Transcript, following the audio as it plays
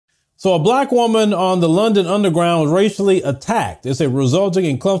So a black woman on the London Underground was racially attacked. It's resulting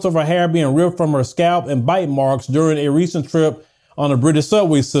in clumps of her hair being ripped from her scalp and bite marks during a recent trip on a British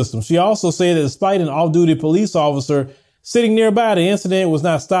subway system. She also said that despite an off-duty police officer sitting nearby, the incident was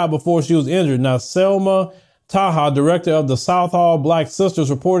not stopped before she was injured. Now, Selma Taha, director of the Southall Black Sisters,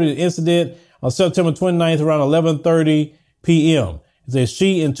 reported the incident on September 29th around 11:30 p.m. It says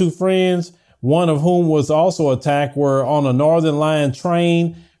she and two friends, one of whom was also attacked, were on a Northern Line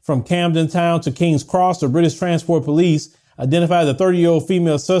train from Camden Town to King's Cross. The British Transport Police identified the 30-year-old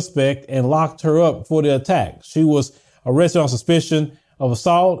female suspect and locked her up for the attack. She was arrested on suspicion of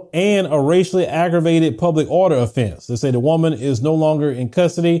assault and a racially aggravated public order offense. They say the woman is no longer in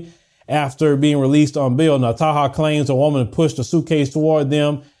custody after being released on bail. Now, Taha claims a woman pushed a suitcase toward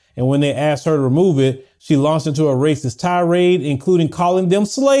them, and when they asked her to remove it, she launched into a racist tirade, including calling them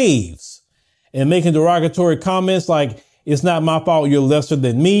slaves and making derogatory comments like, "It's not my fault you're lesser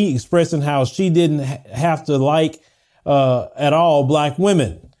than me," expressing how she didn't have to like at all black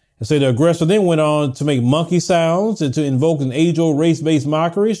women. And so the aggressor then went on to make monkey sounds and to invoke an age-old race-based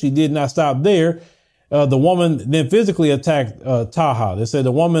mockery. She did not stop there. The woman then physically attacked Taha. They said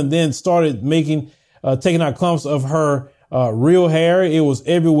the woman then started taking out clumps of her real hair. It was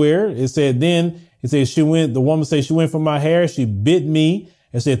everywhere. The woman said she went for my hair. She bit me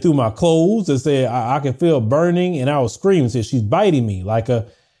and said through my clothes. They said I could feel burning and I was screaming. Said she's biting me like a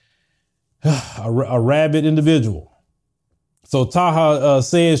rabid individual. So Taha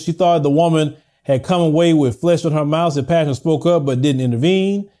says she thought the woman had come away with flesh on her mouth. The passenger spoke up but didn't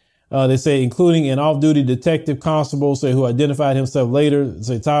intervene. They say, including an off-duty detective constable, who identified himself later.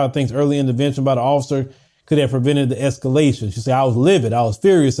 Say Taha thinks early intervention by the officer could have prevented the escalation. She said, "I was livid. I was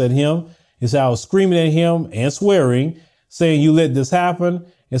furious at him." He said, "I was screaming at him and swearing, saying, 'You let this happen.'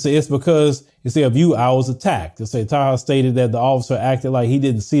 And say, it's because of you, I was attacked." They say Taha stated that the officer acted like he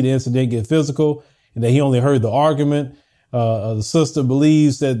didn't see the incident get physical and that he only heard the argument. The sister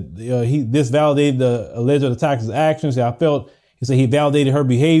believes that this validated the alleged attacker's actions. He said he validated her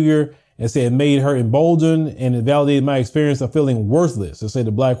behavior and said it made her emboldened and it validated my experience of feeling worthless. They say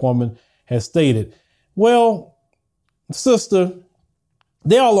the black woman has stated, well, sister,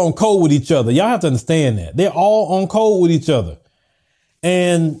 they're all on code with each other. Y'all have to understand that. They're all on code with each other.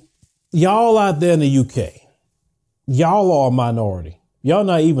 And y'all out there in the UK, y'all are a minority. Y'all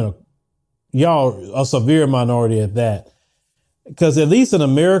not even y'all a severe minority at that. Because at least in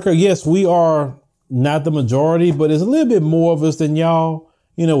America, yes, we are not the majority, but there's a little bit more of us than y'all.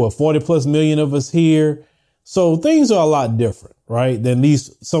 You know, with 40 plus million of us here. So things are a lot different, right? Than these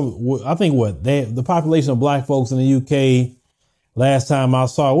I think the population of black folks in the UK last time I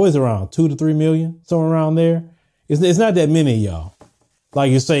saw was around 2 to 3 million, somewhere around there. It's not that many of y'all,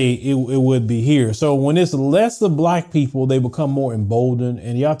 like you say it would be here. So when it's less of black people, they become more emboldened,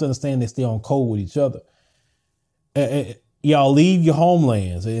 and you have to understand they stay on code with each other. Y'all leave your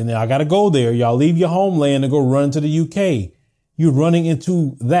homelands, and I got to go there. Y'all leave your homeland and go run to the UK. You're running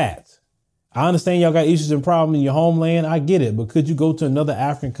into that. I understand y'all got issues and problems in your homeland. I get it. But could you go to another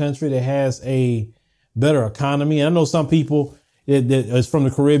African country that has a better economy? And I know some people that is from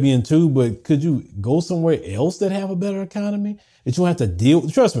the Caribbean too, but could you go somewhere else that have a better economy that you don't have to deal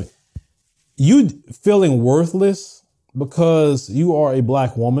with? Trust me, you feeling worthless because you are a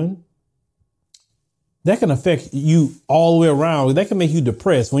black woman, that can affect you all the way around. That can make you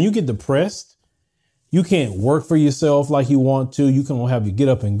depressed. When you get depressed, you can't work for yourself like you want to. You can have you get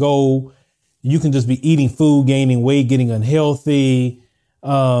up and go. You can just be eating food, gaining weight, getting unhealthy.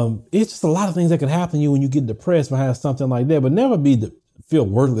 It's just a lot of things that can happen to you when you get depressed behind something like that. But never feel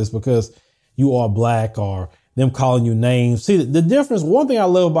worthless because you are black or them calling you names. See, the difference, one thing I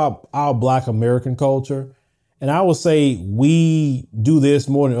love about our black American culture, and I would say we do this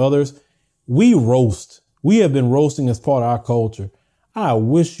more than others, we roast. We have been roasting as part of our culture. I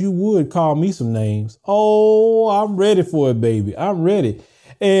wish you would call me some names. Oh, I'm ready for it, baby. I'm ready.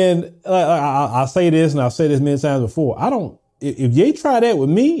 And I say this, and I've said this many times before. If you try that with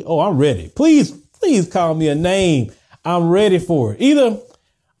me, oh, I'm ready. Please call me a name. I'm ready for it. Either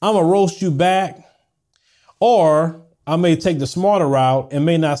I'm going to roast you back, or I may take the smarter route and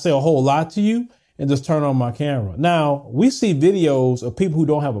may not say a whole lot to you and just turn on my camera. Now, we see videos of people who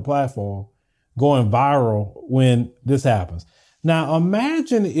don't have a platform going viral when this happens. Now,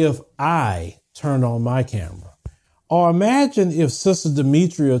 imagine if I turned on my camera, or imagine if Sister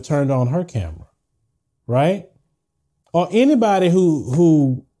Demetria turned on her camera, right? Or anybody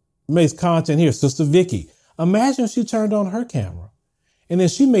who makes content here, Sister Vicky. Imagine if she turned on her camera and then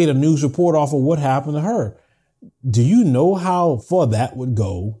she made a news report off of what happened to her. Do you know how far that would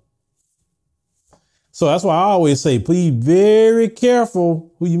go? So that's why I always say, please be very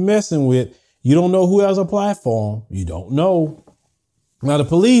careful who you messing with. You don't know who has a platform. You don't know. Now, the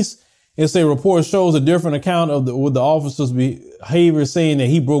police, it's a report shows a different account of with the officer's behavior, saying that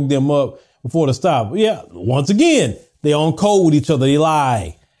he broke them up before the stop. Yeah, once again, they on code with each other. They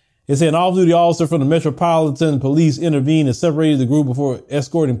lie. It said an off-duty officer from the Metropolitan Police intervened and separated the group before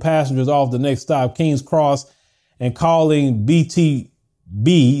escorting passengers off the next stop, King's Cross, and calling BTB,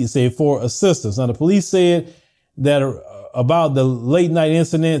 it said, for assistance. Now, the police said that about the late night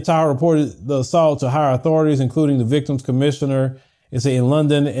incident, Tower reported the assault to higher authorities, including the victim's commissioner, it said, in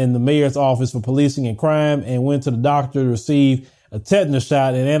London, and the mayor's office for policing and crime, and went to the doctor to receive a tetanus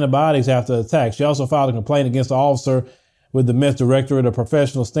shot and antibiotics after the attack. She also filed a complaint against the officer with the Met Directorate of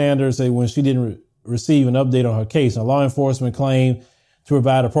Professional Standards when she didn't receive an update on her case. Now, law enforcement claimed to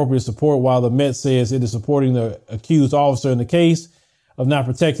provide appropriate support, while the Met says it is supporting the accused officer in the case of not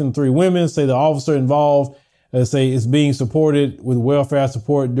protecting the three women. Say the officer involved, say, is being supported with welfare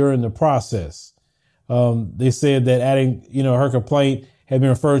support during the process. They said that adding, her complaint had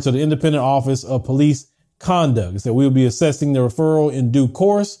been referred to the Independent Office of Police Conduct. It said we'll be assessing the referral in due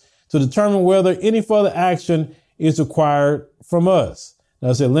course to determine whether any further action is required from us. Now,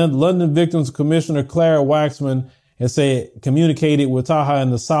 I said London Victims Commissioner Clara Waxman has said communicated with Taha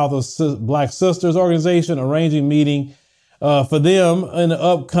and the South of Black Sisters organization, arranging meeting for them in the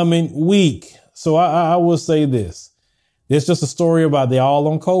upcoming week. So I will say this. It's just a story about they all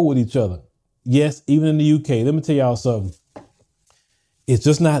on code with each other. Yes, even in the UK. Let me tell y'all something. It's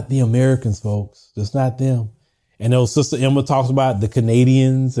just not the Americans, folks. Just not them. And those Sister Emma talks about the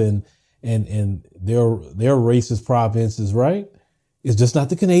Canadians and their racist provinces, right? It's just not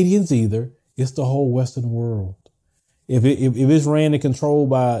the Canadians either. It's the whole Western world. If it's ran and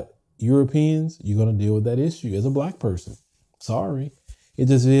controlled by Europeans, you're going to deal with that issue as a black person. Sorry. It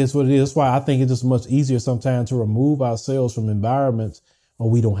just is what it is. That's why I think it's just much easier sometimes to remove ourselves from environments where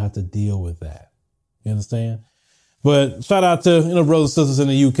we don't have to deal with that. You understand? But shout out to, brothers and sisters in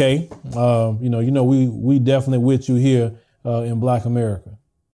the UK. We definitely with you here in Black America.